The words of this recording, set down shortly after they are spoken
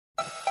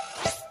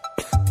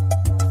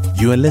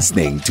You are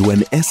listening to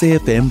an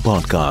SAFM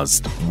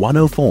podcast,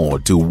 104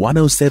 to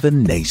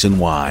 107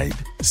 nationwide.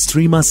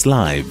 Stream us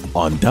live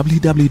on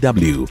www.safm.co.za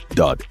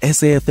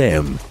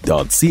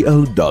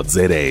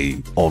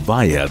or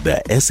via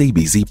the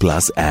SABC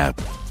Plus app.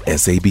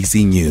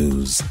 SABC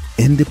News,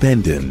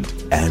 independent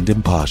and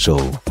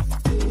impartial.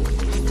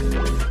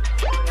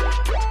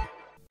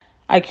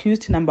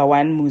 Accused number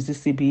 1 Muzi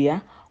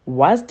Sibiya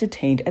was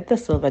detained at the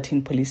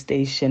Silverton police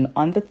station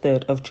on the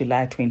 3rd of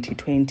July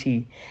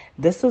 2020.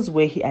 This is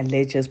where he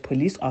alleges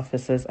police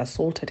officers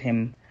assaulted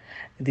him.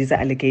 These are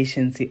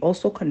allegations he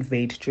also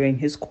conveyed during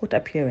his court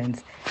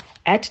appearance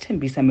at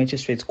Tembisa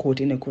Magistrates Court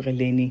in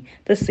Ekurhuleni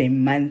the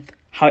same month.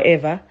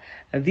 However,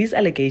 these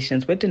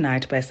allegations were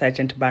denied by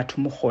Sergeant Batho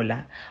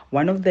Mogola,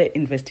 one of the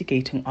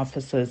investigating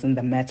officers in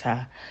the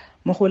matter.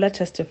 Mogola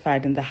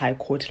testified in the High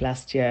Court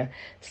last year,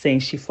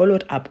 saying she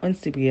followed up on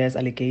Sibiya's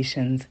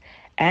allegations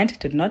and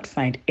did not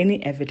find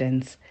any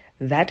evidence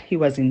that he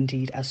was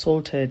indeed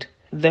assaulted.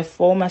 The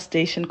former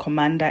station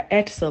commander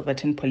at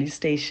Silverton Police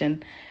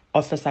Station,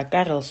 Officer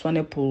Karel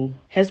Swanepoel,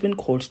 has been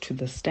called to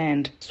the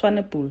stand.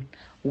 Swanepoel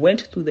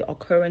went through the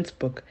occurrence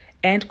book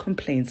and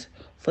complaints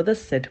for the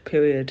said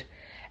period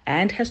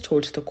and has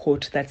told the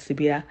court that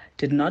Sibiya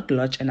did not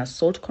lodge an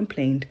assault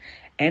complaint,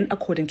 and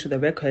according to the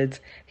records,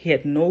 he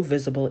had no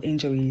visible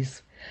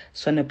injuries.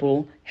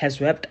 Swanepoel has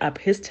wrapped up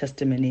his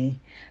testimony.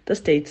 The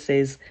state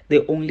says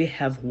they only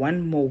have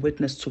one more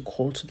witness to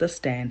call to the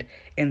stand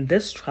in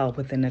this trial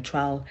within a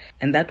trial,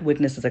 and that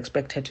witness is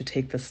expected to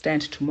take the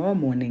stand tomorrow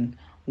morning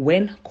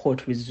when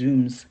court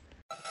resumes.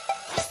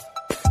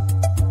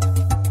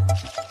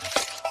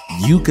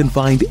 You can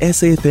find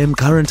SAFM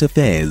Current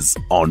Affairs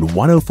on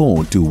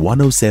 104 to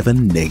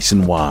 107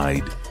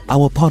 nationwide.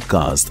 Our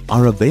podcasts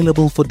are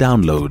available for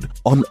download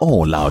on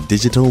all our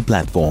digital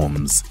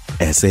platforms.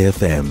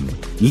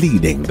 SAFM,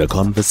 leading the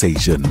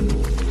conversation.